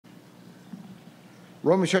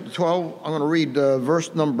Romans chapter 12, I'm going to read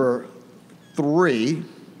verse number 3.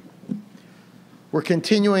 We're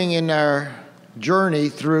continuing in our journey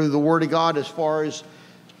through the Word of God as far as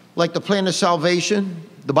like the plan of salvation.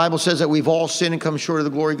 The Bible says that we've all sinned and come short of the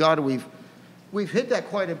glory of God. And we've hit that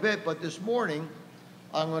quite a bit, but this morning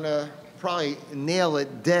I'm going to probably nail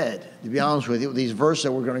it dead, to be honest with you, with these verses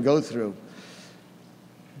that we're going to go through.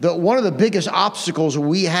 One of the biggest obstacles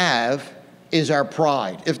we have is our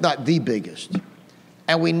pride, if not the biggest.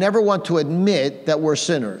 And we never want to admit that we're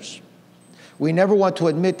sinners. We never want to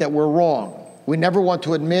admit that we're wrong. We never want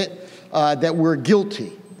to admit that we're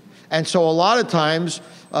guilty. And so a lot of times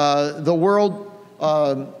the world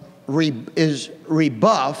is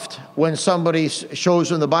rebuffed when somebody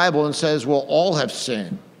shows in the Bible and says, well, all have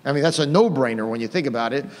sinned. I mean, that's a no-brainer when you think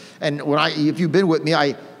about it. And if you've been with me,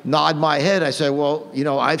 I nod my head. I say, well, you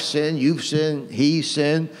know, I've sinned, you've sinned, he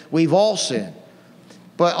sinned, we've all sinned.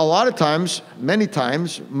 But a lot of times, many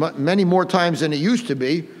more times than it used to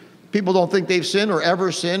be, people don't think they've sinned or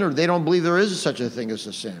ever sinned, or they don't believe there is such a thing as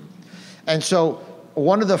a sin. And so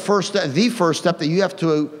the first step that you have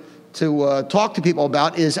to talk to people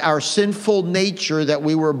about is our sinful nature that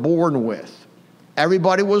we were born with.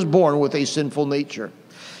 Everybody was born with a sinful nature.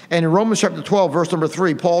 And in Romans chapter 12, verse number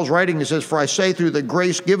 3, Paul's writing, he says, for I say through the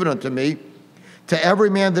grace given unto me, to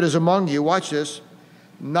every man that is among you, watch this,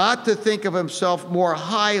 not to think of himself more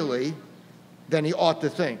highly than he ought to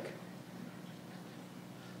think.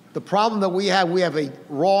 The problem that we have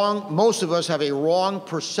most of us have a wrong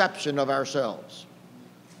perception of ourselves.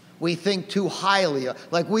 We think too highly,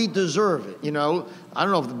 like we deserve it, you know. I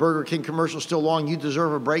don't know if the Burger King commercial's still long, you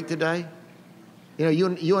deserve a break today. You know,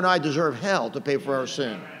 you and I deserve hell to pay for our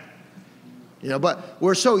sin. You know, but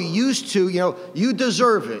we're so used to, you know, you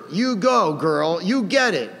deserve it. You go, girl, you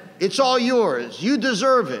get it. It's all yours. You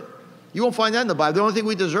deserve it. You won't find that in the Bible. The only thing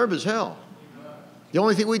we deserve is hell. The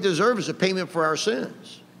only thing we deserve is a payment for our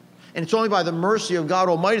sins. And it's only by the mercy of God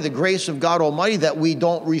Almighty, the grace of God Almighty, that we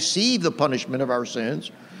don't receive the punishment of our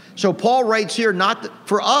sins. So Paul writes here,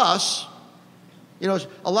 for us, you know,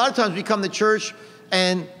 a lot of times we come to church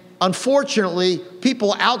and unfortunately,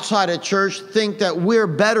 people outside of church think that we're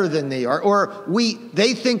better than they are, or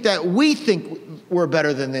they think that we think we're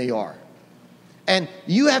better than they are. And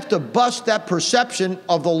you have to bust that perception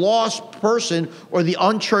of the lost person or the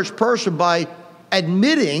unchurched person by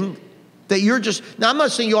admitting that you're just... Now, I'm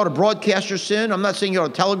not saying you ought to broadcast your sin. I'm not saying you ought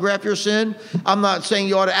to telegraph your sin. I'm not saying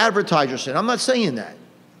you ought to advertise your sin. I'm not saying that.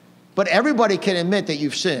 But everybody can admit that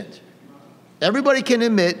you've sinned. Everybody can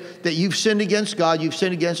admit that you've sinned against God, you've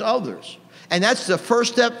sinned against others. And that's the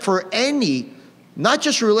first step for any, not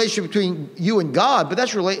just a relationship between you and God, but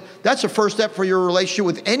that's the first step for your relationship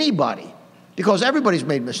with anybody. Because everybody's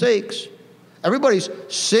made mistakes. Everybody's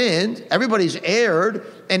sinned. Everybody's erred.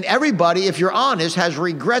 And everybody, if you're honest, has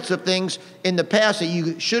regrets of things in the past that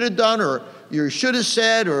you should have done, or you should have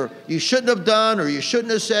said, or you shouldn't have done, or you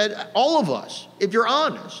shouldn't have said. All of us, if you're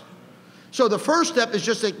honest. So the first step is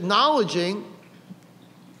just acknowledging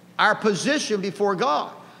our position before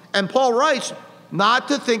God. And Paul writes, not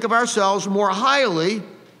to think of ourselves more highly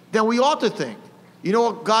than we ought to think. You know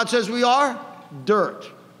what God says we are?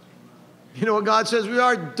 Dirt. You know what God says we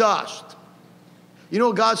are? Dust. You know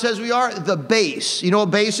what God says we are? The base. You know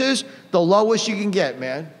what base is? The lowest you can get,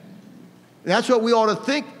 man. And that's what we ought to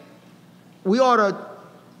think. We ought to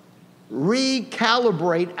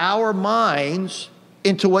recalibrate our minds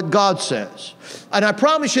into what God says. And I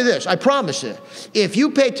promise you this, I promise you, if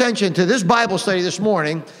you pay attention to this Bible study this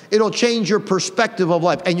morning, it'll change your perspective of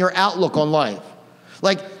life and your outlook on life.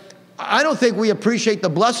 Like, I don't think we appreciate the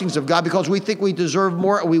blessings of God because we think we deserve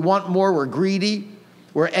more, we want more, we're greedy,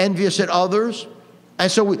 we're envious at others.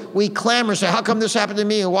 And so we clamor and say, how come this happened to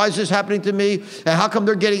me? And why is this happening to me? And how come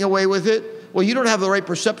they're getting away with it? Well, you don't have the right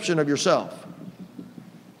perception of yourself.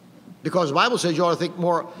 Because the Bible says you ought to think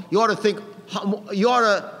more, you ought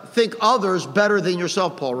to think others better than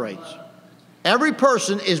yourself, Paul writes. Every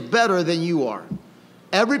person is better than you are.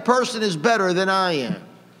 Every person is better than I am.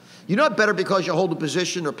 You're not better because you hold a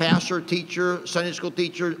position, or pastor, teacher, Sunday school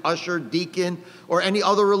teacher, usher, deacon, or any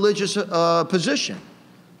other religious position.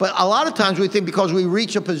 But a lot of times we think because we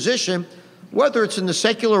reach a position, whether it's in the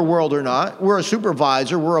secular world or not, we're a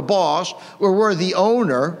supervisor, we're a boss, or we're the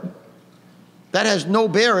owner, that has no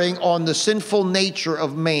bearing on the sinful nature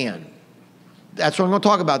of man. That's what I'm going to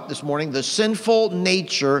talk about this morning, the sinful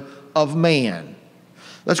nature of man.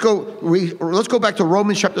 Let's go back to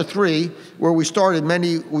Romans chapter 3, where we started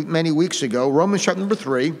many weeks ago. Romans chapter number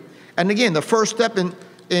 3. And again, the first step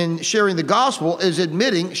in sharing the gospel is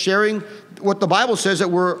sharing what the Bible says, that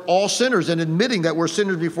we're all sinners, and admitting that we're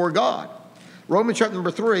sinners before God. Romans chapter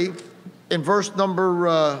number 3, in verse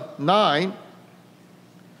number 9,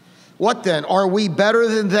 what then? Are we better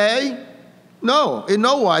than they? No, in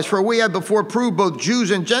no wise, for we have before proved both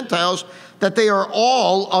Jews and Gentiles that they are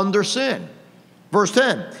all under sin. Verse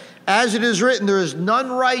 10, as it is written, there is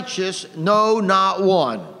none righteous, no, not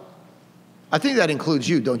one. I think that includes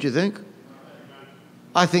you, don't you think?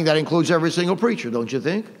 I think that includes every single preacher, don't you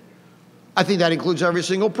think? I think that includes every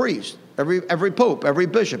single priest, every pope, every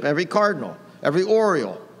bishop, every cardinal, every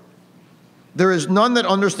oriole. There is none that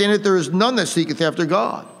understandeth, there is none that seeketh after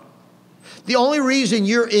God. The only reason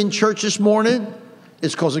you're in church this morning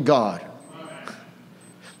is because of God.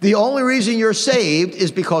 The only reason you're saved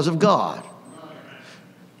is because of God.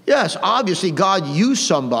 Yes, obviously God used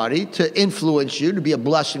somebody to influence you, to be a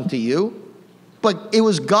blessing to you, but it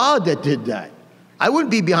was God that did that. I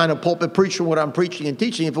wouldn't be behind a pulpit preaching what I'm preaching and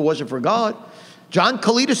teaching if it wasn't for God. John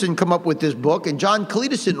Koletas didn't come up with this book, and John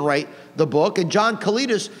Koletas didn't write the book, and John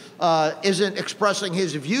Koletas isn't expressing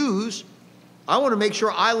his views. I want to make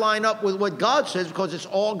sure I line up with what God says because it's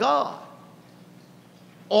all God.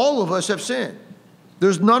 All of us have sinned.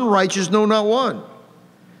 There's none righteous, no, not one.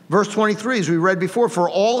 Verse 23, as we read before, for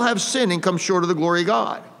all have sinned and come short of the glory of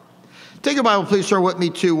God. Take your Bible, please, turn with me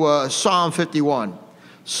to Psalm 51.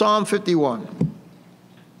 Psalm 51.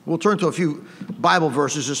 We'll turn to a few Bible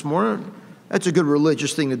verses this morning. That's a good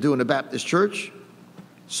religious thing to do in the Baptist church.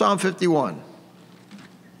 Psalm 51.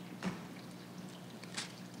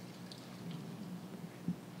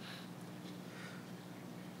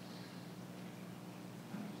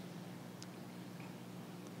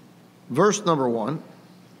 Verse number 1.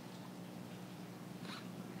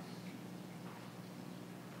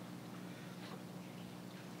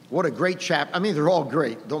 What a great chapter. I mean, they're all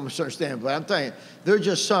great. Don't misunderstand. But I'm telling you, they're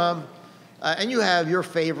just some. And you have your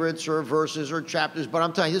favorites or verses or chapters. But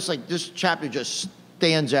I'm telling you, this chapter just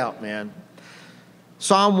stands out, man.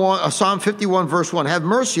 Psalm 51, verse 1. Have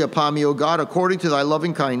mercy upon me, O God, according to thy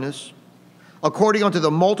loving kindness. According unto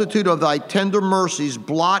the multitude of thy tender mercies,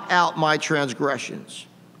 blot out my transgressions.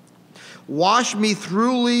 Wash me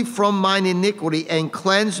thoroughly from mine iniquity and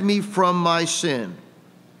cleanse me from my sin.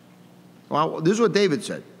 Well, this is what David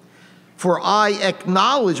said. For I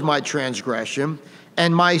acknowledge my transgression,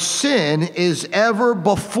 and my sin is ever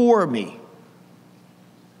before me.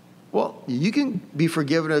 Well, you can be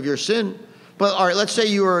forgiven of your sin, but all right, let's say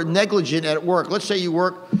you were negligent at work. Let's say you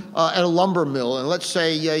work at a lumber mill, and let's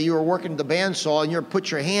say you were working the bandsaw, and you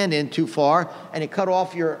put your hand in too far, and it cut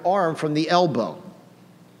off your arm from the elbow.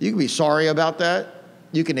 You can be sorry about that.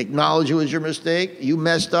 You can acknowledge it was your mistake. You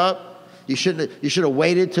messed up. You should have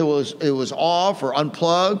waited till it was off or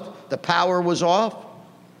unplugged. The power was off.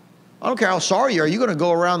 I don't care how sorry you are. You're going to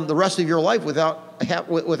go around the rest of your life with a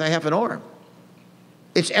half an arm.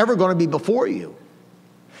 It's ever going to be before you.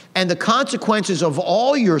 And the consequences of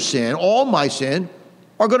all your sin, all my sin,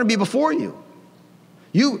 are going to be before you.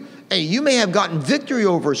 You may have gotten victory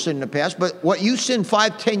over sin in the past, but what you sinned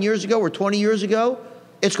 5, 10 years ago or 20 years ago,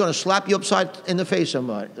 it's going to slap you upside in the face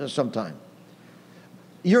sometime.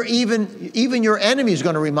 Even your enemy is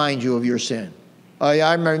going to remind you of your sin. Oh, yeah,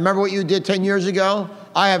 I remember what you did 10 years ago?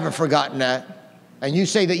 I haven't forgotten that. And you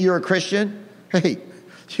say that you're a Christian? Hey,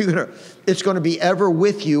 it's going to be ever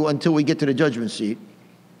with you until we get to the judgment seat.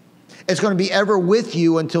 It's going to be ever with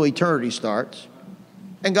you until eternity starts.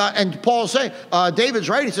 And Paul's saying, David's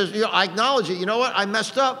right. He says, I acknowledge it. You know what? I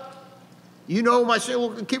messed up. You know my sin.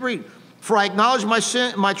 Well, keep reading. For I acknowledge my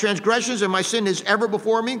sin, my transgressions, and my sin is ever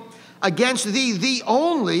before me. Against thee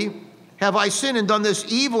only, have I sinned and done this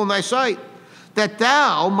evil in thy sight, that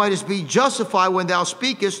thou mightest be justified when thou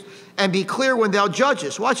speakest, and be clear when thou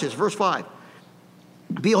judgest. Watch this, verse 5.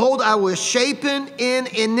 Behold, I was shapen in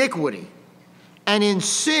iniquity, and in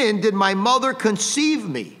sin did my mother conceive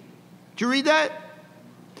me. Did you read that?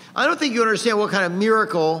 I don't think you understand what kind of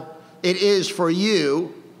miracle it is for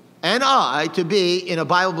you and I to be in a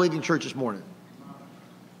Bible-believing church this morning.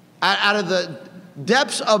 Out of the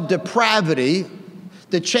depths of depravity,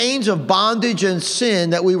 the chains of bondage and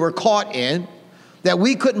sin that we were caught in, that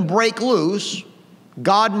we couldn't break loose,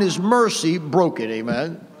 God in his mercy broke it,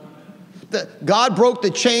 amen? God broke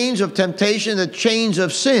the chains of temptation, the chains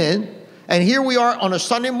of sin, and here we are on a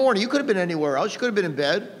Sunday morning. You could have been anywhere else. You could have been in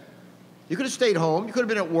bed. You could have stayed home. You could have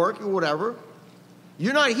been at work or whatever.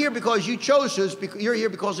 You're not here because you chose to. You're here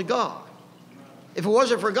because of God. If it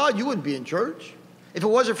wasn't for God, you wouldn't be in church. If it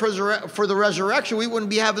wasn't for the resurrection, we wouldn't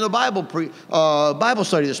be having a Bible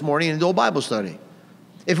study this morning, an adult Bible study.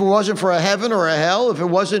 If it wasn't for a heaven or a hell, if it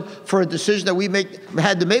wasn't for a decision that we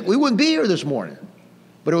had to make, we wouldn't be here this morning.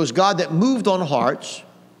 But it was God that moved on hearts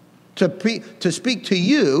to speak to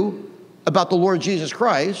you about the Lord Jesus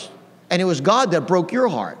Christ, and it was God that broke your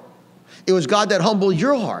heart. It was God that humbled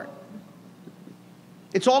your heart.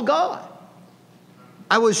 It's all God.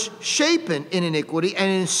 I was shapen in iniquity,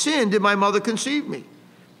 and in sin did my mother conceive me.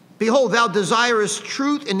 Behold, thou desirest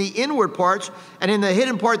truth in the inward parts, and in the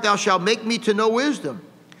hidden part thou shalt make me to know wisdom.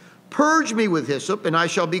 Purge me with hyssop, and I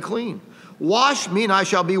shall be clean. Wash me, and I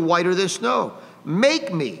shall be whiter than snow.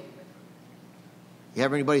 Make me. You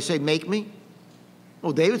have anybody say, make me?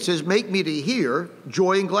 Well, David says, make me to hear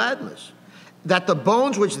joy and gladness, that the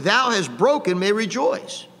bones which thou hast broken may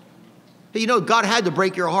rejoice. You know, God had to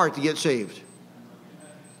break your heart to get saved.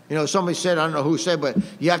 You know, somebody said, I don't know who said, but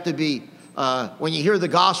you have to be, when you hear the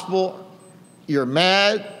gospel, you're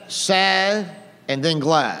mad, sad, and then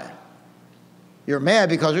glad. You're mad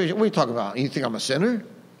because, what are you talking about? You think I'm a sinner?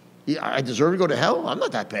 I deserve to go to hell? I'm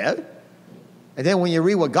not that bad. And then when you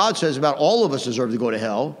read what God says about all of us deserve to go to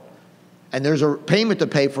hell, and there's a payment to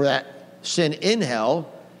pay for that sin in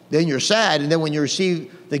hell, then you're sad. And then when you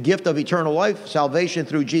receive the gift of eternal life, salvation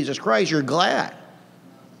through Jesus Christ, you're glad.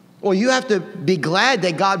 Well, you have to be glad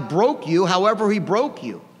that God broke you however he broke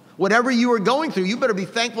you. Whatever you were going through, you better be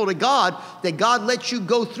thankful to God that God let you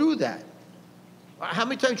go through that. How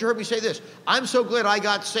many times you heard me say this? I'm so glad I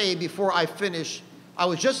got saved before I finished. I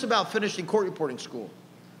was just about finishing court reporting school.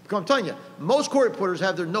 Because I'm telling you, most court reporters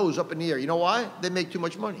have their nose up in the air. You know why? They make too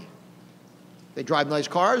much money. They drive nice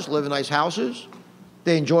cars, live in nice houses.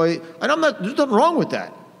 They enjoy, and there's nothing wrong with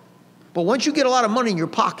that. But once you get a lot of money in your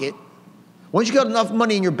pocket, once you got enough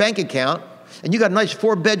money in your bank account, and you got a nice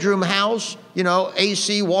 4-bedroom house, you know,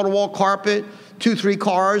 AC, wall-to-wall carpet, 2-3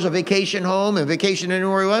 cars, a vacation home, and vacation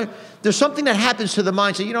anywhere you want, there's something that happens to the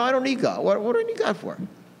mind. Say, you know, I don't need God. What do I need God for?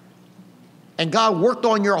 And God worked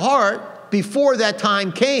on your heart before that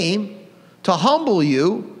time came to humble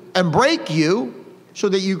you and break you so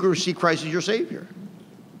that you could see Christ as your Savior.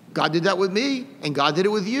 God did that with me, and God did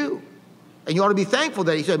it with you. And you ought to be thankful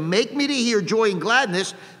that he said, make me to hear joy and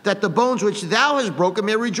gladness, that the bones which thou hast broken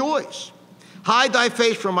may rejoice. Hide thy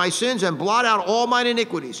face from my sins and blot out all mine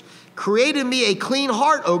iniquities. Create in me a clean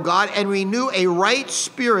heart, O God, and renew a right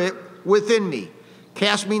spirit within me.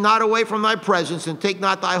 Cast me not away from thy presence, and take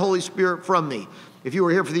not thy Holy Spirit from me. If you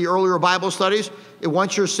were here for the earlier Bible studies,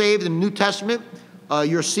 once you're saved in the New Testament,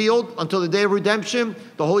 you're sealed until the day of redemption.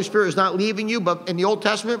 The Holy Spirit is not leaving you, but in the Old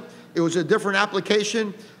Testament, it was a different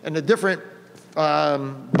application and a different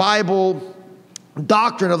Bible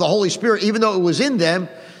doctrine of the Holy Spirit. Even though it was in them,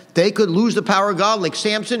 they could lose the power of God like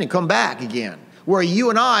Samson and come back again. Where you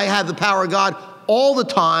and I have the power of God all the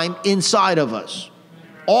time inside of us.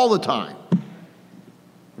 All the time.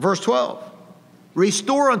 Verse 12.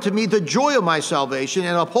 Restore unto me the joy of my salvation,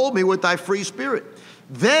 and uphold me with thy free spirit.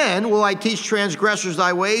 Then will I teach transgressors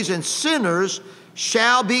thy ways, and sinners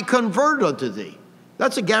shall be converted unto thee.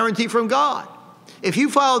 That's a guarantee from God. If you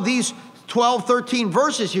follow these 12, 13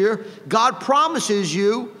 verses here, God promises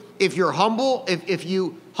you, if you're humble, if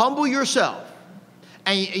you humble yourself,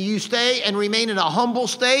 and you stay and remain in a humble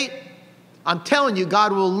state, I'm telling you,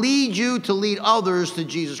 God will lead you to lead others to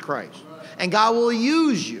Jesus Christ. And God will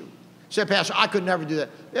use you. You say, Pastor, I could never do that.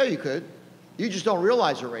 Yeah, you could. You just don't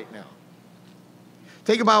realize it right now.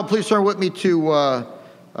 Take your Bible, please turn with me to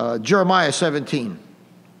Jeremiah 17.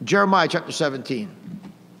 Jeremiah chapter 17.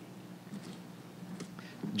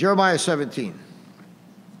 Jeremiah 17.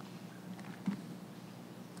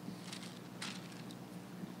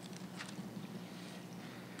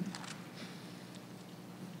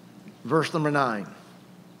 Verse number 9.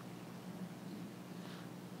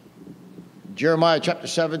 Jeremiah chapter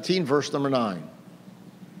 17, verse number 9.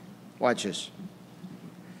 Watch this.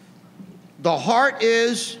 The heart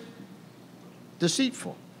is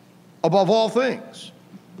deceitful above all things,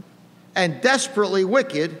 and desperately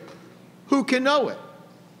wicked. Who can know it?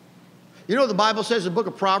 You know what the Bible says in the book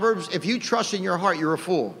of Proverbs? If you trust in your heart, you're a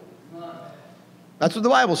fool. That's what the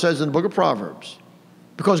Bible says in the book of Proverbs.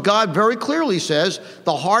 Because God very clearly says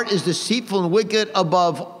the heart is deceitful and wicked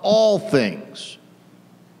above all things.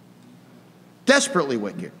 Desperately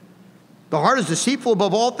wicked. The heart is deceitful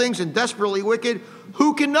above all things and desperately wicked.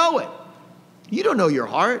 Who can know it? You don't know your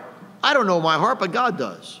heart. I don't know my heart, but God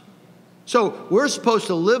does. So we're supposed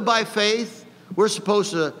to live by faith. We're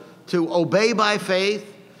supposed to obey by faith.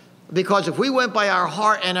 Because if we went by our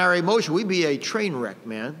heart and our emotion, we'd be a train wreck,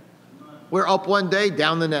 man. We're up one day,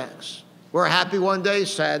 down the next. We're happy one day,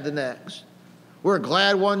 sad the next. We're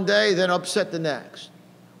glad one day, then upset the next.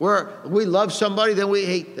 We love somebody, then we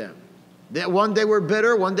hate them. One day we're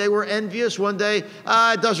bitter, one day we're envious, one day,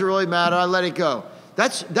 it doesn't really matter, I let it go.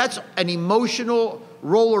 That's an emotional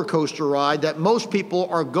roller coaster ride that most people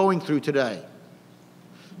are going through today.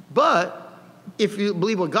 But if you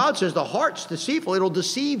believe what God says, the heart's deceitful, it'll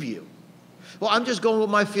deceive you. Well, I'm just going with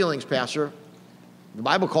my feelings, Pastor. The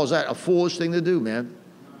Bible calls that a foolish thing to do, man.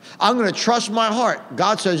 I'm going to trust my heart.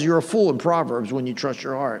 God says you're a fool in Proverbs when you trust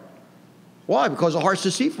your heart. Why? Because the heart's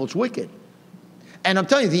deceitful. It's wicked. And I'm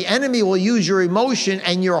telling you, the enemy will use your emotion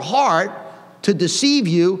and your heart to deceive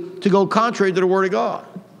you to go contrary to the Word of God.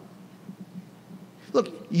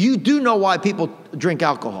 Look, you do know why people drink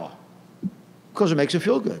alcohol. Because it makes them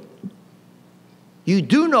feel good. You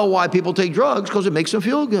do know why people take drugs, because it makes them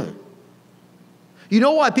feel good. You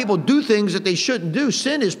know why people do things that they shouldn't do.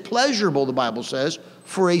 Sin is pleasurable, the Bible says,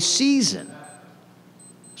 for a season.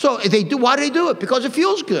 So if they do, why do they do it? Because it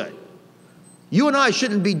feels good. You and I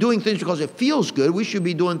shouldn't be doing things because it feels good. We should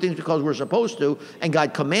be doing things because we're supposed to, and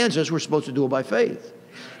God commands us, we're supposed to do it by faith.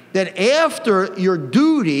 Then after your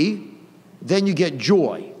duty, then you get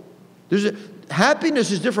joy.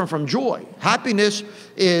 Happiness is different from joy. Happiness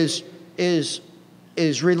is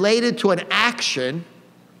related to an action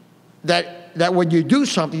that when you do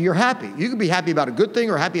something, you're happy. You can be happy about a good thing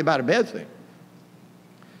or happy about a bad thing.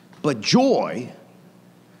 But joy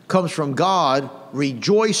comes from God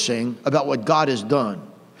rejoicing about what God has done.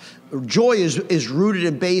 Joy is rooted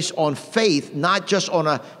and based on faith, not just on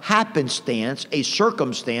a happenstance, a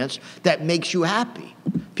circumstance that makes you happy.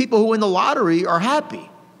 People who win the lottery are happy.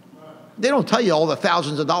 They don't tell you all the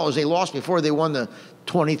thousands of dollars they lost before they won the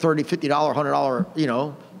 $20, $30, $50,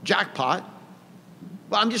 $100, jackpot.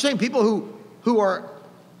 But I'm just saying, people who are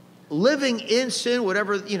living in sin,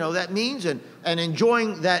 whatever that means, and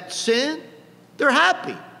enjoying that sin, they're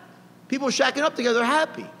happy. People shacking up together, they're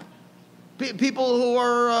happy. People who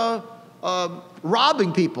are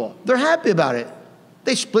robbing people, they're happy about it.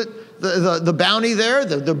 They split the bounty there,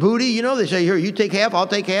 the booty, they say, here, you take half, I'll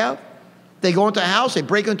take half. They go into a house, they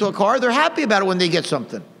break into a car, they're happy about it when they get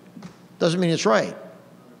something. Doesn't mean it's right.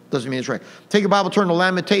 Doesn't mean it's right. Take your Bible, turn to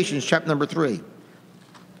Lamentations, chapter number 3.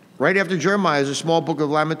 Right after Jeremiah is a small book of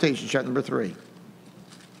Lamentations, chapter number 3.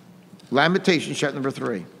 Lamentations, chapter number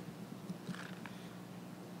 3.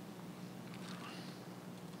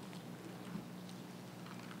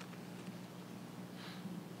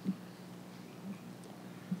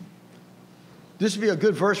 This would be a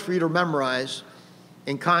good verse for you to memorize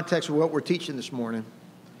in context of what we're teaching this morning.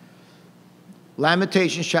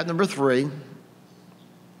 Lamentations, chapter number 3,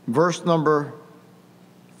 verse number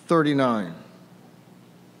 39.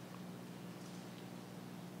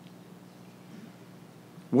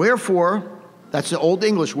 Wherefore, that's the Old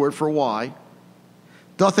English word for why,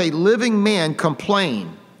 doth a living man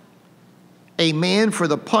complain, a man for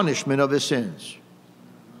the punishment of his sins.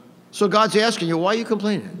 So God's asking you, why are you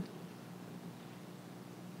complaining?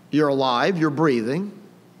 You're alive, you're breathing,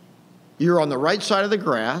 you're on the right side of the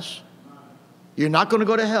grass, you're not going to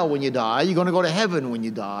go to hell when you die, you're going to go to heaven when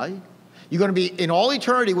you die. You're going to be in all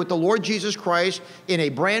eternity with the Lord Jesus Christ in a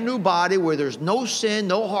brand new body where there's no sin,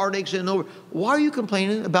 no heartaches, and no... Why are you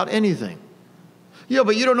complaining about anything? Yeah,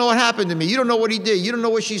 but you don't know what happened to me. You don't know what he did. You don't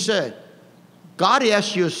know what she said. God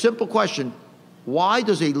asks you a simple question. Why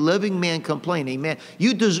does a living man complain? Amen.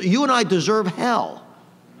 You and I deserve hell.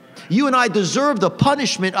 You and I deserve the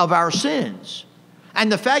punishment of our sins. And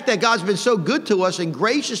the fact that God's been so good to us and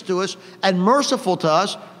gracious to us and merciful to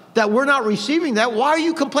us that we're not receiving that, why are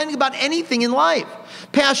you complaining about anything in life?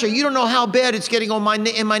 Pastor, you don't know how bad it's getting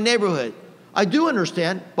in my neighborhood. I do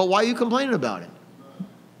understand, but why are you complaining about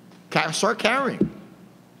it? Start carrying,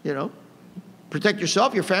 Protect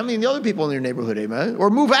yourself, your family, and the other people in your neighborhood, amen? Or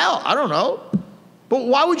move out, I don't know. But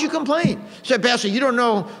why would you complain? Say, Pastor, you don't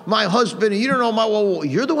know my husband, and you don't know well,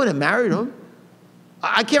 you're the one that married him.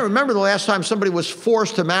 I can't remember the last time somebody was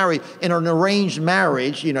forced to marry in an arranged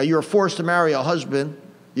marriage. You were forced to marry a husband,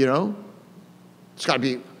 It's got to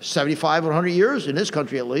be 75 or 100 years in this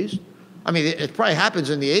country at least. I mean, it probably happens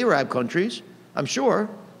in the Arab countries, I'm sure.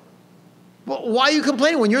 Well, why are you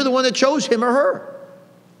complaining when you're the one that chose him or her?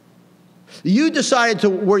 You decided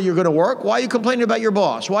where you're going to work. Why are you complaining about your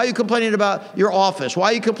boss? Why are you complaining about your office? Why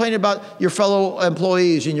are you complaining about your fellow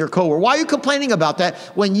employees and your coworkers? Why are you complaining about that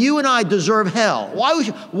when you and I deserve hell?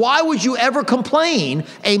 Why would you ever complain,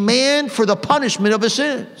 a man for the punishment of his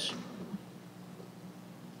sins?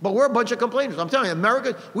 But we're a bunch of complainers. I'm telling you,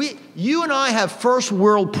 America, you and I have first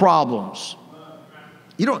world problems.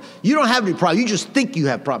 You don't have any problems. You just think you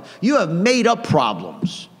have problems. You have made up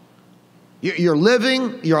problems. You're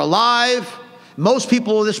living, you're alive. Most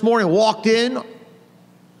people this morning walked in,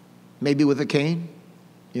 maybe with a cane,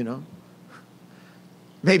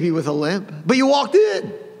 maybe with a limp, but you walked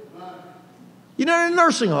in. You're not in a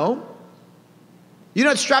nursing home. You're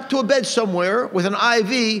not strapped to a bed somewhere with an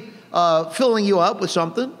IV filling you up with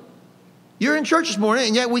something. You're in church this morning,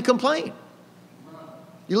 and yet we complain.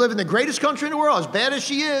 You live in the greatest country in the world, as bad as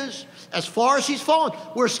she is, As far as he's fallen,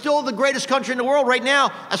 we're still the greatest country in the world right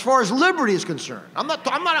now as far as liberty is concerned.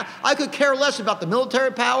 I could care less about the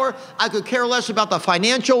military power. I could care less about the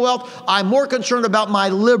financial wealth. I'm more concerned about my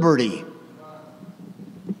liberty.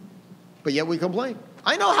 But yet we complain.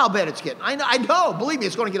 I know how bad it's getting. I know. Believe me,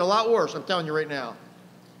 it's going to get a lot worse. I'm telling you right now.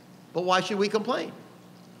 But why should we complain?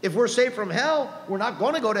 If we're saved from hell, we're not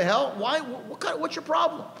going to go to hell. Why? What's your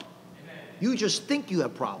problem? Amen. You just think you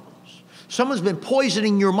have problems. Someone's been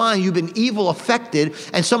poisoning your mind. You've been evil affected,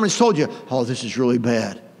 and someone's told you, oh, this is really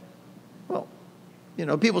bad. Well, you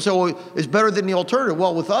know, people say, well, it's better than the alternative.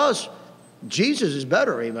 Well, with us, Jesus is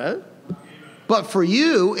better, amen? But for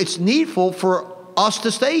you, it's needful for us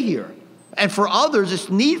to stay here. And for others, it's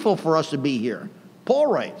needful for us to be here. Paul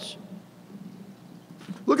writes.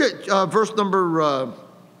 Look at verse number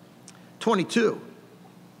 22.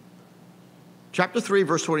 Chapter 3,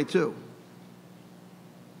 verse 22.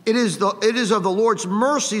 It is of the Lord's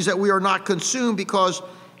mercies that we are not consumed, because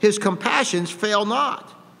his compassions fail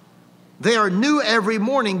not. They are new every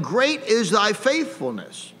morning. Great is thy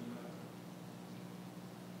faithfulness.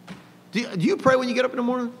 Do you pray when you get up in the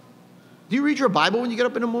morning? Do you read your Bible when you get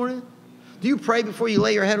up in the morning? Do you pray before you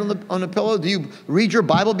lay your head on the pillow? Do you read your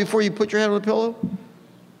Bible before you put your head on the pillow?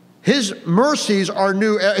 His mercies are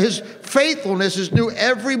new. His faithfulness is new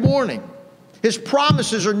every morning. His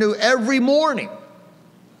promises are new every morning.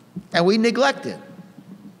 And we neglect it.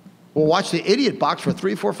 We'll watch the idiot box for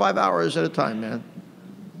 3, 4, 5 hours at a time, man.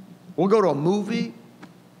 We'll go to a movie.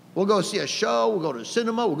 We'll go see a show. We'll go to a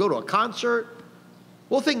cinema. We'll go to a concert.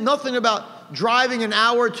 We'll think nothing about driving an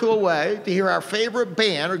hour or two away to hear our favorite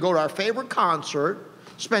band or go to our favorite concert,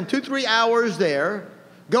 spend 2, 3 hours there,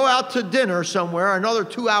 go out to dinner somewhere another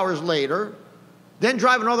 2 hours later, then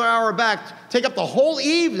drive another hour back, take up the whole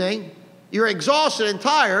evening. You're exhausted and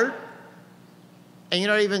tired, and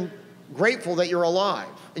you're not even grateful that you're alive.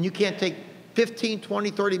 And you can't take 15,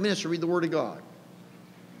 20, 30 minutes to read the Word of God.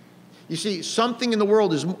 You see, something in the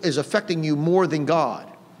world is affecting you more than God.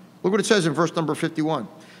 Look what it says in verse number 51.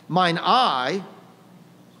 Mine eye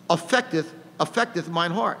affecteth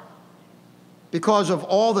mine heart, because of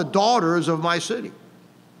all the daughters of my city.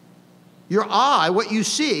 Your eye, what you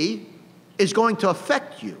see, is going to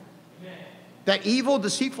affect you. Amen. That evil,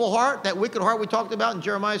 deceitful heart, that wicked heart we talked about in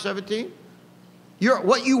Jeremiah 17,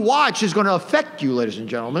 what you watch is going to affect you, ladies and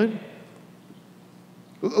gentlemen.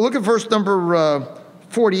 Look at verse number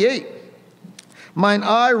 48. Mine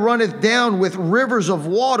eye runneth down with rivers of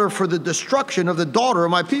water for the destruction of the daughter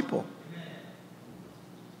of my people.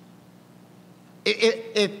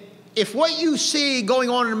 If what you see going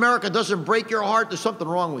on in America doesn't break your heart, there's something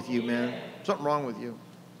wrong with you, man. Something wrong with you.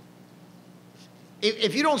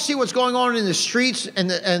 If you don't see what's going on in the streets and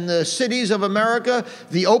the cities of America,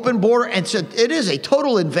 the open border, and so it is a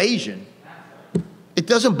total invasion. It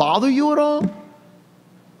doesn't bother you at all?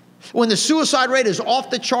 When the suicide rate is off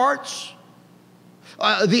the charts,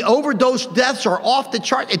 the overdose deaths are off the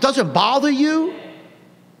chart, it doesn't bother you?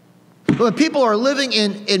 When people are living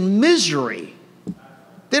in misery,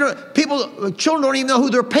 children don't even know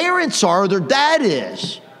who their parents are or their dad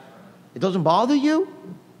is. It doesn't bother you?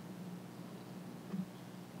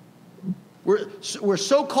 We're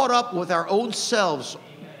so caught up with our own selves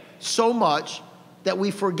so much that we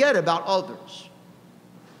forget about others.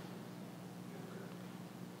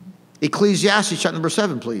 Ecclesiastes chapter number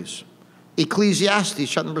 7, please. Ecclesiastes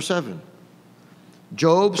chapter number 7.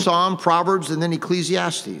 Job, Psalm, Proverbs, and then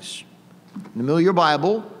Ecclesiastes. In the middle of your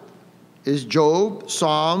Bible is Job,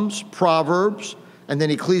 Psalms, Proverbs, and then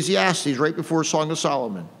Ecclesiastes right before Song of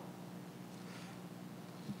Solomon.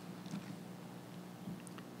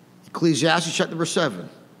 Ecclesiastes chapter number 7.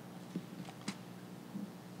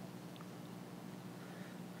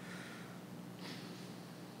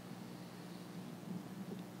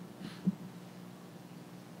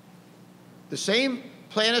 The same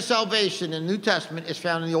plan of salvation in the New Testament is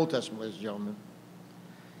found in the Old Testament, ladies and gentlemen.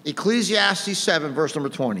 Ecclesiastes 7, verse number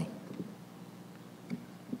 20.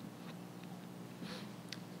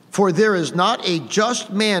 For there is not a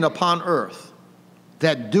just man upon earth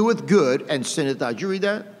that doeth good and sinneth not. Did you read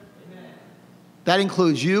that? Amen. That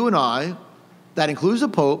includes you and I. That includes the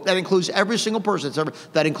Pope. That includes every single person.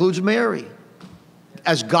 That includes Mary.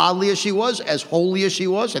 As godly as she was, as holy as she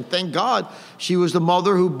was, and thank God she was the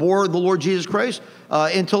mother who bore the Lord Jesus Christ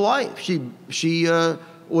into life. She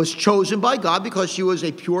was chosen by God because she was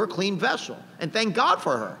a pure, clean vessel, and thank God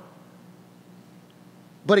for her.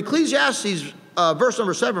 But Ecclesiastes verse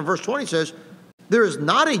number 7, verse 20 says, there is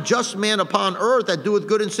not a just man upon earth that doeth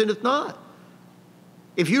good and sinneth not.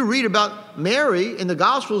 If you read about Mary in the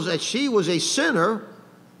Gospels that she was a sinner,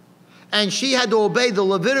 and she had to obey the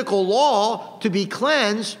Levitical law to be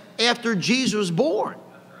cleansed after Jesus was born.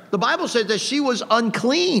 The Bible says that she was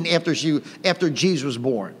unclean after Jesus was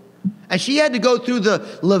born. And she had to go through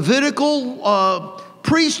the Levitical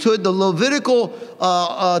priesthood, the Levitical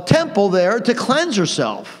temple there to cleanse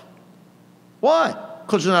herself. Why?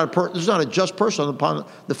 Because there's not a just person upon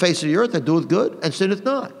the face of the earth that doeth good and sinneth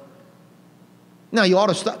not. Now, you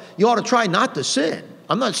ought to try not to sin.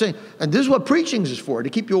 I'm not saying, and this is what preaching is for, to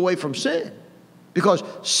keep you away from sin. Because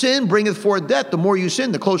sin bringeth forth death. The more you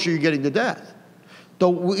sin, the closer you're getting to death.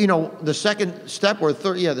 The second step,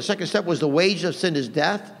 the second step was the wage of sin is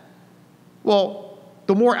death. Well,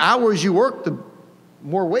 the more hours you work, the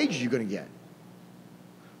more wages you're going to get.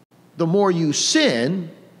 The more you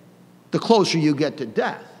sin, the closer you get to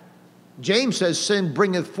death. James says sin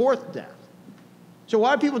bringeth forth death. So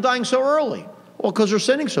why are people dying so early? Well, because they're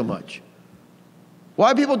sinning so much.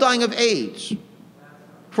 Why are people dying of AIDS?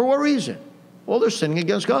 For what reason? Well, they're sinning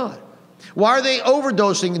against God. Why are they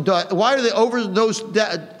overdosing? Why are they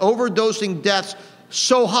overdosing deaths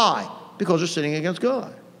so high? Because they're sinning against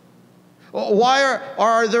God. Why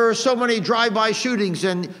are there so many drive-by shootings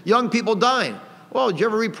and young people dying? Well, did you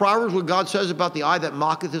ever read Proverbs, what God says about the eye that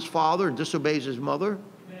mocketh his father and disobeys his mother?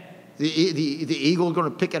 The eagle is going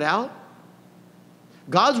to pick it out.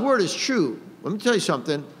 God's word is true. Let me tell you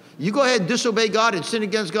something. You go ahead and disobey God and sin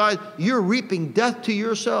against God, you're reaping death to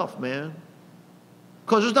yourself, man.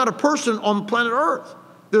 Because there's not a person on planet earth.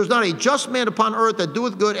 There's not a just man upon earth that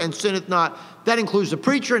doeth good and sinneth not. That includes the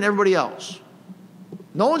preacher and everybody else.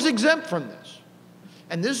 No one's exempt from this.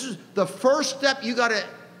 And this is the first step you got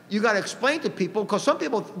to explain to people, because some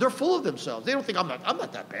people, they're full of themselves. They don't think I'm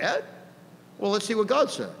not that bad. Well, let's see what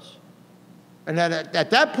God says. And then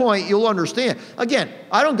at that point, you'll understand. Again,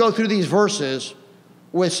 I don't go through these verses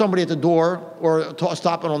with somebody at the door or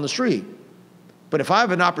stopping on the street. But if I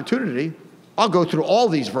have an opportunity, I'll go through all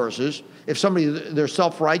these verses. If they're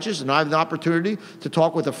self-righteous and I have an opportunity to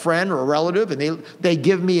talk with a friend or a relative and they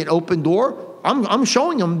give me an open door, I'm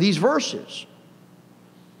showing them these verses.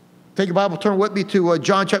 Take your Bible, turn with me to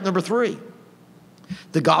John chapter number 3.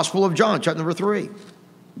 The Gospel of John chapter number 3.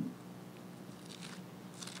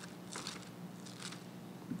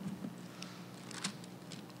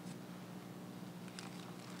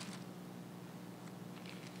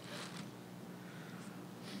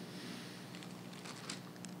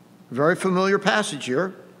 Very familiar passage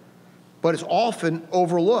here, but it's often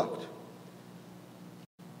overlooked.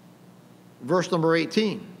 Verse number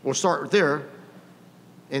 18. We'll start there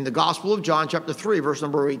in the Gospel of John, chapter 3, verse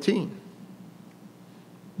number 18.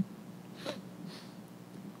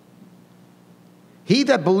 He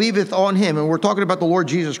that believeth on him, and we're talking about the Lord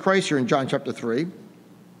Jesus Christ here in John chapter 3.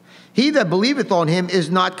 He that believeth on him is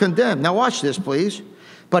not condemned. Now watch this, please.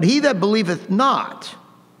 But he that believeth not.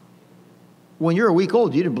 When you're a week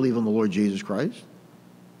old, you didn't believe on the Lord Jesus Christ.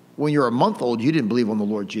 When you're a month old, you didn't believe on the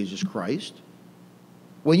Lord Jesus Christ.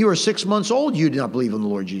 When you were 6 months old, you did not believe on the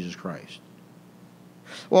Lord Jesus Christ.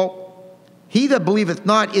 Well, he that believeth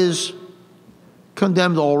not is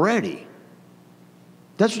condemned already.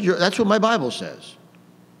 That's what my Bible says.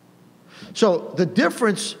 So the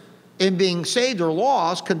difference in being saved or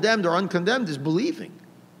lost, condemned or uncondemned, is believing.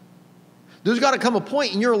 There's got to come a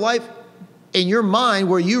point in your life, in your mind,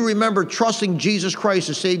 where you remember trusting Jesus Christ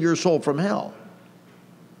to save your soul from hell.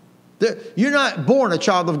 You're not born a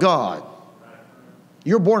child of God.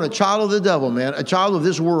 You're born a child of the devil, man, a child of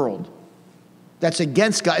this world. That's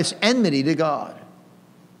against God. It's enmity to God.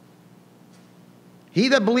 He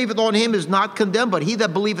that believeth on him is not condemned, but he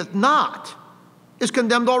that believeth not is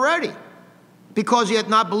condemned already, because he hath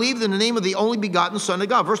not believed in the name of the only begotten Son of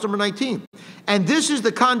God. Verse number 19. And this is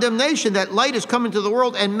the condemnation, that light is come into the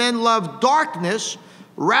world, and men love darkness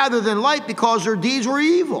rather than light, because their deeds were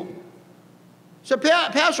evil. So,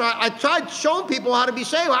 Pastor, I tried showing people how to be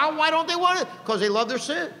saved. Why don't they want it? Because they love their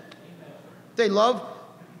sin. They love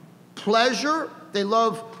pleasure. They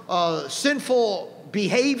love sinful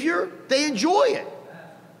behavior. They enjoy it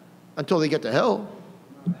until they get to hell.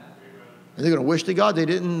 And they're going to wish to God they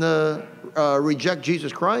didn't reject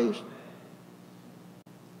Jesus Christ.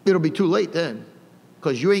 It'll be too late then,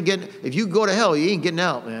 because if you go to hell, you ain't getting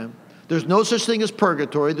out, man. There's no such thing as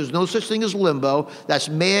purgatory. There's no such thing as limbo. That's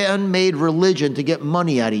man-made religion to get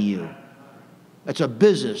money out of you. That's a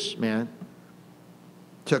business, man.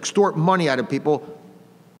 To extort money out of people,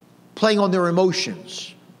 playing on their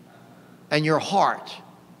emotions and your heart.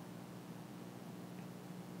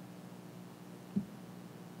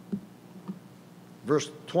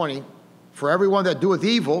 Verse 20, for everyone that doeth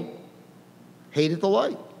evil hateth the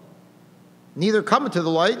light, neither cometh to the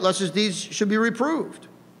light, lest his deeds should be reproved.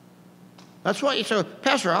 That's why you say,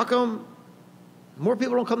 Pastor, how come more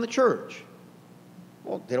people don't come to church?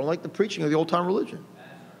 Well, they don't like the preaching of the old-time religion.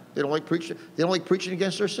 They don't like preaching. They don't like preaching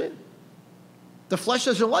against their sin. The flesh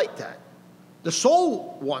doesn't like that. The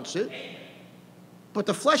soul wants it, but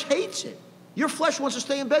the flesh hates it. Your flesh wants to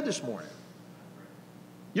stay in bed this morning.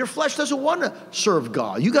 Your flesh doesn't want to serve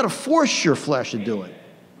God. You got to force your flesh to do it.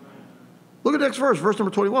 Look at the next verse, verse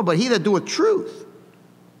number 21. But he that doeth truth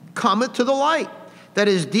cometh to the light, that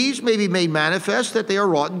his deeds may be made manifest, that they are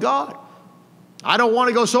wrought in God. I don't want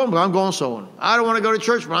to go sowing, but I'm going sowing. I don't want to go to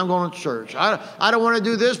church, but I'm going to church. I don't want to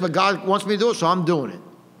do this, but God wants me to do it, so I'm doing it.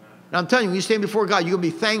 And I'm telling you, when you stand before God, you're going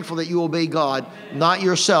to be thankful that you obey God, not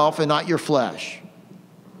yourself and not your flesh.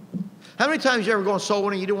 How many times you ever go soul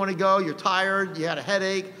winning, you didn't want to go, you're tired, you had a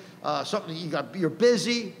headache, you're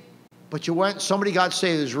busy, but you went, somebody got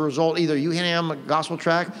saved as a result, either you handed them a gospel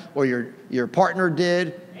tract or your partner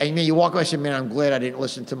did, and you walk away and say, man, I'm glad I didn't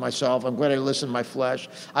listen to myself. I'm glad I listened to my flesh.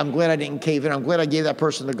 I'm glad I didn't cave in. I'm glad I gave that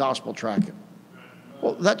person the gospel tract.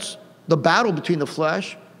 Well, that's the battle between the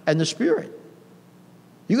flesh and the spirit.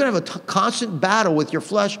 You're going to have a constant battle with your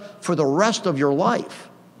flesh for the rest of your life.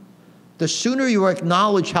 The sooner you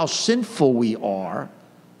acknowledge how sinful we are,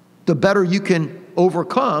 the better you can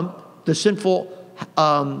overcome the sinful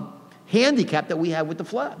handicap that we have with the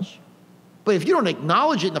flesh. But if you don't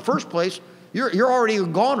acknowledge it in the first place, you're already a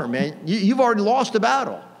goner, man. You've already lost the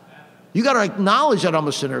battle. You got to acknowledge that I'm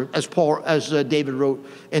a sinner, as David wrote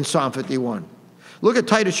in Psalm 51. Look at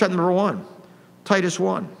Titus chapter number 1. Titus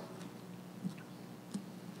 1.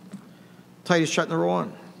 Titus chapter number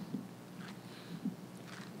 1.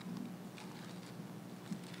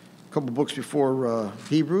 A couple books before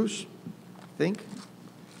Hebrews, I think.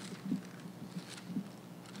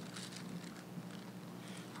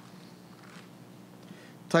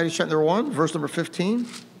 Titus chapter 1, verse number 15.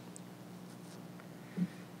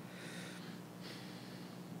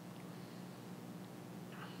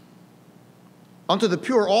 Unto the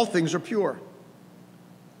pure all things are pure,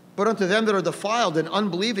 but unto them that are defiled and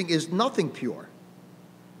unbelieving is nothing pure.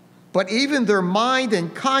 But even their mind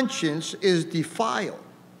and conscience is defiled.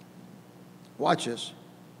 Watch this.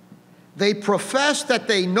 They profess that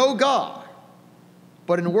they know God,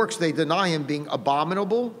 but in works they deny him, being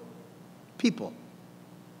abominable people,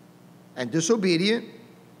 and disobedient,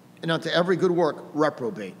 and unto every good work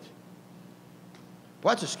reprobate.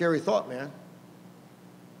 Well, that's a scary thought, man.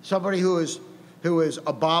 Somebody who is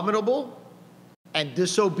abominable and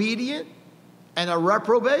disobedient and a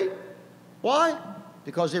reprobate. Why?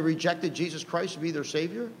 Because they rejected Jesus Christ to be their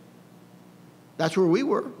Savior. That's where we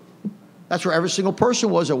were. That's where every single person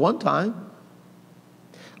was at one time.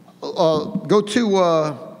 Go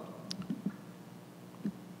to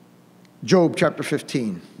Job chapter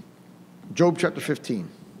 15. Job chapter 15.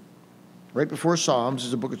 Right before Psalms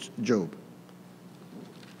is the book of Job.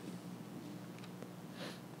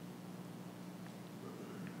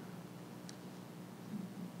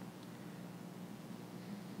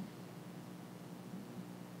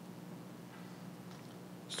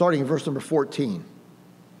 Starting in verse number 14.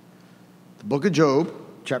 The book of Job,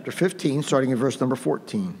 chapter 15, starting in verse number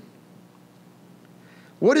 14.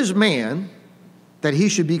 What is man that he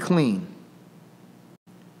should be clean?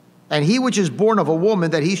 And he which is born of a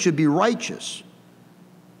woman that he should be righteous?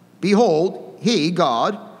 Behold, he,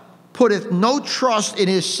 God, putteth no trust in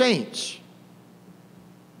his saints.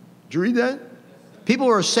 Did you read that? People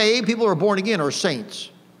who are saved, people who are born again are saints.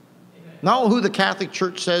 Not who the Catholic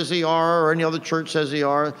Church says they are or any other church says they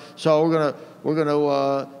are. So we're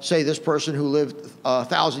gonna say this person who lived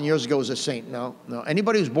 1,000 years ago is a saint. No.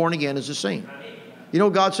 Anybody who's born again is a saint. You know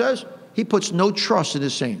what God says? He puts no trust in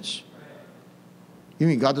his saints. You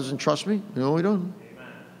mean God doesn't trust me? No, he doesn't.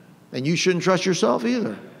 And you shouldn't trust yourself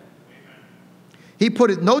either. He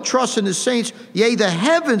putteth no trust in his saints, yea, the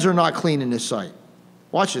heavens are not clean in his sight.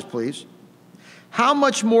 Watch this, please. How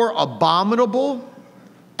much more abominable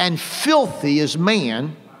and filthy is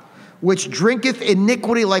man, which drinketh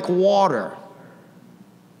iniquity like water.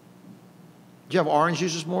 Did you have orange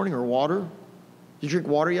juice this morning or water? Did you drink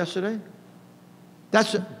water yesterday?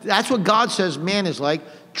 That's what God says man is like.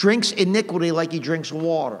 Drinks iniquity like he drinks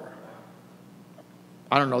water.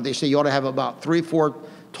 I don't know. They say you ought to have about 3-4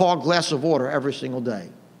 tall glasses of water every single day.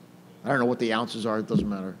 I don't know what the ounces are. It doesn't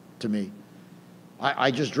matter to me. I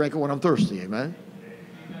just drink it when I'm thirsty. Amen?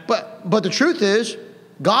 But the truth is,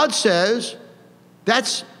 God says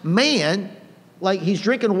that's man, like he's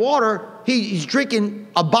drinking water, he's drinking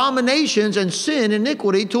abominations and sin,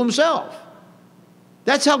 iniquity to himself.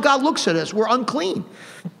 That's how God looks at us. We're unclean.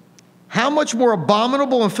 How much more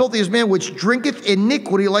abominable and filthy is man, which drinketh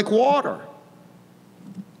iniquity like water.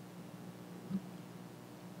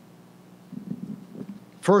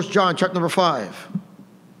 1 John chapter number 5.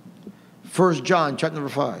 1 John chapter number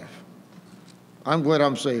 5. I'm glad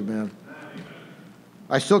I'm saved, man.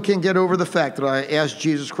 I still can't get over the fact that I asked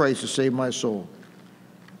Jesus Christ to save my soul.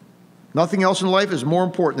 Nothing else in life is more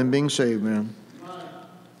important than being saved, man.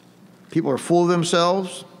 People are full of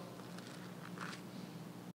themselves.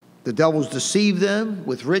 The devil's deceived them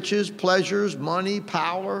with riches, pleasures, money,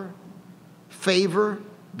 power, favor,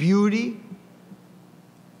 beauty.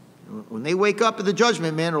 When they wake up at the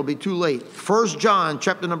judgment, man, it'll be too late. 1 John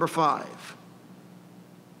chapter number 5.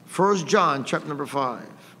 1 John chapter number 5.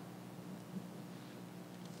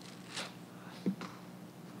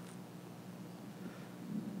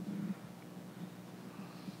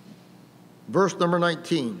 Verse number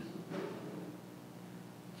 19.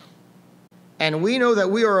 And we know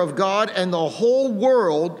that we are of God, and the whole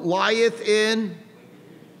world lieth in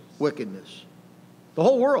wickedness. The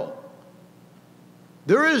whole world.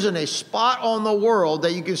 There isn't a spot on the world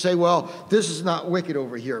that you can say, well, this is not wicked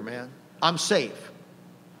over here, man. I'm safe.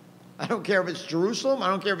 I don't care if it's Jerusalem. I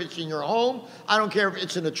don't care if it's in your home. I don't care if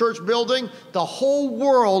it's in a church building. The whole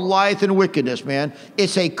world lieth in wickedness, man.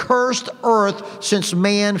 It's a cursed earth since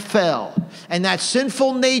man fell. And that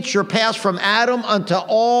sinful nature passed from Adam unto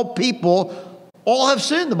all people. All have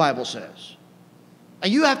sinned, the Bible says.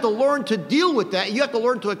 And you have to learn to deal with that. You have to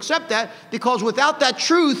learn to accept that, because without that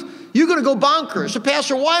truth, you're going to go bonkers. So,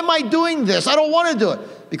 Pastor, why am I doing this? I don't want to do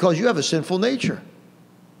it. Because you have a sinful nature.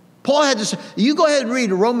 Paul had this. You go ahead and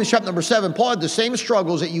read Romans chapter number 7. Paul had the same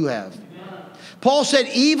struggles that you have. Paul said,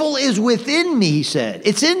 evil is within me, he said.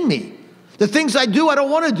 It's in me. The things I do, I don't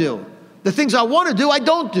want to do. The things I want to do, I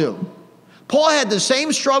don't do. Paul had the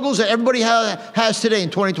same struggles that everybody has today in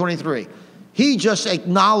 2023. He just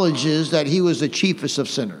acknowledges that he was the chiefest of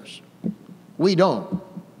sinners. We don't.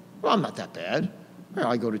 Well, I'm not that bad.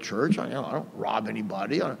 I go to church. I don't rob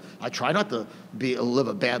anybody. I try not to live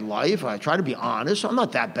a bad life. I try to be honest. I'm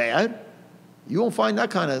not that bad. You won't find that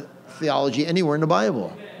kind of theology anywhere in the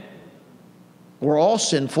Bible. We're all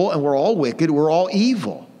sinful and we're all wicked. We're all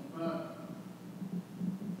evil.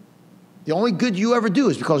 The only good you ever do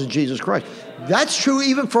is because of Jesus Christ. That's true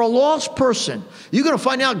even for a lost person. You're going to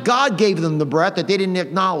find out God gave them the breath that they didn't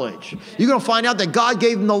acknowledge. You're going to find out that God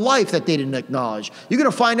gave them the life that they didn't acknowledge. You're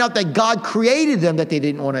going to find out that God created them that they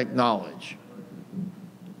didn't want to acknowledge.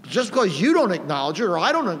 Just because you don't acknowledge it or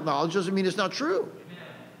I don't acknowledge it doesn't mean it's not true.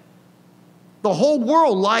 The whole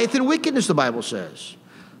world lieth in wickedness, the Bible says.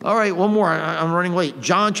 All right, one more. I'm running late.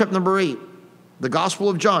 John chapter number 8. The Gospel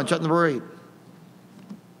of John chapter number 8.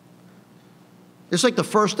 It's like the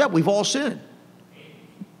first step. We've all sinned.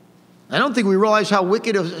 I don't think we realize how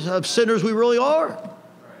wicked of sinners we really are.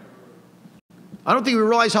 I don't think we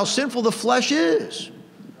realize how sinful the flesh is.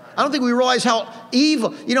 I don't think we realize how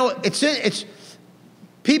evil. You know, it's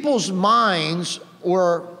people's minds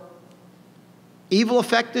were evil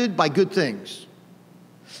affected by good things.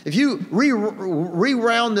 If you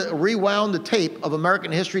rewound the tape of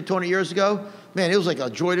American history 20 years ago, man, it was like a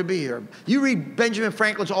joy to be here. You read Benjamin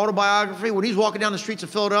Franklin's autobiography. When he's walking down the streets of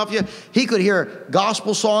Philadelphia, he could hear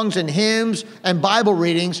gospel songs and hymns and Bible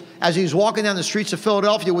readings as he was walking down the streets of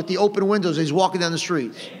Philadelphia with the open windows as he's walking down the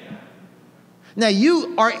streets. Now,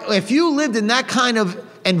 if you lived in that kind of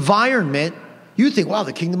environment, you think, wow,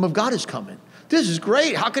 the kingdom of God is coming. This is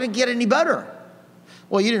great. How can it get any better?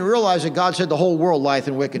 Well, you didn't realize that God said the whole world lieth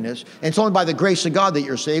in wickedness. And it's only by the grace of God that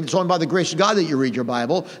you're saved. It's only by the grace of God that you read your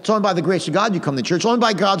Bible. It's only by the grace of God you come to church. It's only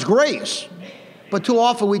by God's grace. But too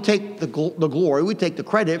often we take the glory, we take the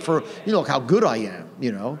credit for, look how good I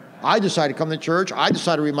am, I decided to come to church. I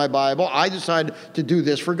decided to read my Bible. I decided to do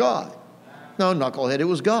this for God. No, knucklehead, it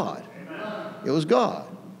was God. It was God.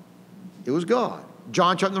 It was God.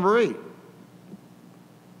 John chapter number 8.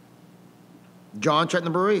 John chapter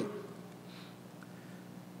number 8.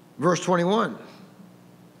 Verse 21.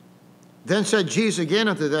 Then said Jesus again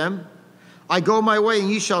unto them, I go my way, and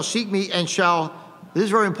ye shall seek me, and shall, this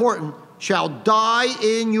is very important, shall die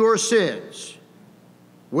in your sins.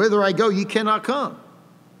 Whither I go, ye cannot come.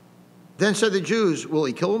 Then said the Jews, will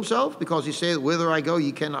he kill himself? Because he saith, whither I go,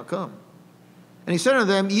 ye cannot come. And he said unto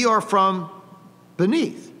them, ye are from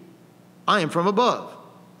beneath. I am from above.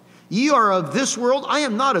 Ye are of this world. I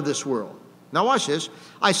am not of this world. Now watch this.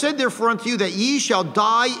 I said therefore unto you that ye shall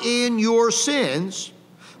die in your sins.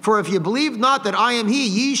 For if you believe not that I am he,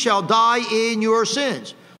 ye shall die in your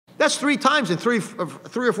sins. That's 3 times in three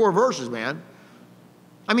or four verses, man.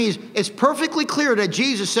 I mean, it's perfectly clear that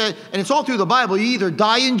Jesus said, and it's all through the Bible, you either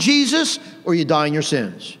die in Jesus or you die in your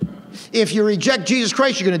sins. If you reject Jesus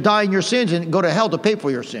Christ, you're going to die in your sins and go to hell to pay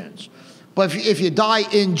for your sins. But if you die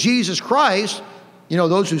in Jesus Christ,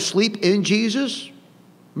 those who sleep in Jesus,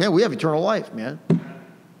 man, we have eternal life, man.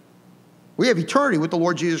 We have eternity with the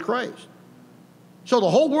Lord Jesus Christ. So the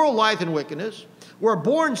whole world lieth in wickedness. We're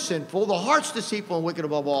born sinful. The heart's deceitful and wicked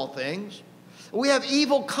above all things. We have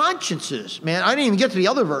evil consciences. Man, I didn't even get to the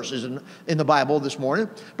other verses in the Bible this morning.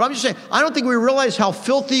 But I'm just saying, I don't think we realize how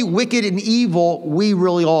filthy, wicked, and evil we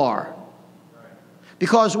really are.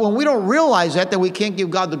 Because when we don't realize that, then we can't give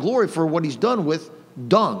God the glory for what he's done with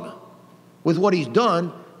dung, with what he's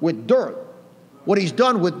done with dirt, what he's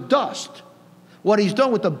done with dust, what he's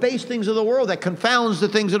done with the base things of the world that confounds the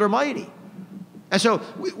things that are mighty. And so,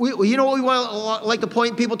 you know what we like to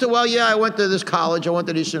point people to? Well, yeah, I went to this college, I went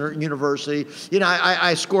to this university. You know,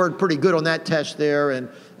 I scored pretty good on that test there. And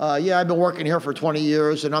yeah, I've been working here for 20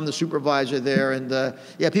 years, and I'm the supervisor there. And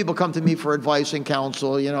yeah, people come to me for advice and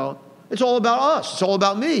counsel, you know. It's all about us. It's all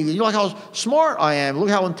about me. You know, look how smart I am. Look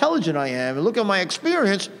how intelligent I am. And look at my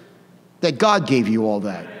experience. That God gave you all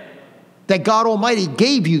that. That God Almighty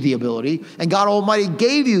gave you the ability, and God Almighty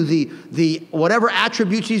gave you the whatever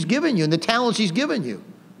attributes he's given you and the talents he's given you.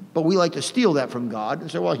 But we like to steal that from God and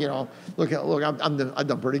say, well, you know, look, I've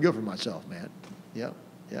done pretty good for myself, man. Yeah.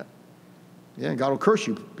 And God will curse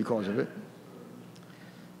you because of it.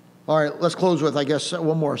 All right, let's close with, I guess,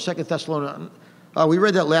 one more. 2 Thessalonians. We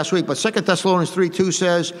read that last week, but 2 Thessalonians 3:2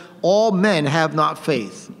 says, all men have not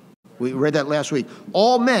faith. We read that last week.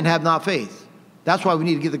 All men have not faith. That's why we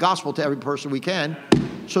need to give the gospel to every person we can,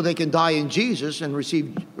 so they can die in Jesus and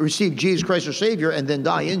receive Jesus Christ our Savior and then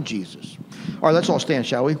die in Jesus. All right, let's all stand,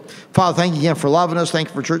 shall we? Father, thank you again for loving us. Thank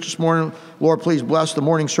you for church this morning. Lord, please bless the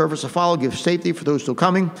morning service to follow. Give safety for those still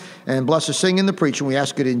coming, and bless the singing and the preaching. We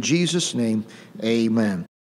ask it in Jesus' name. Amen.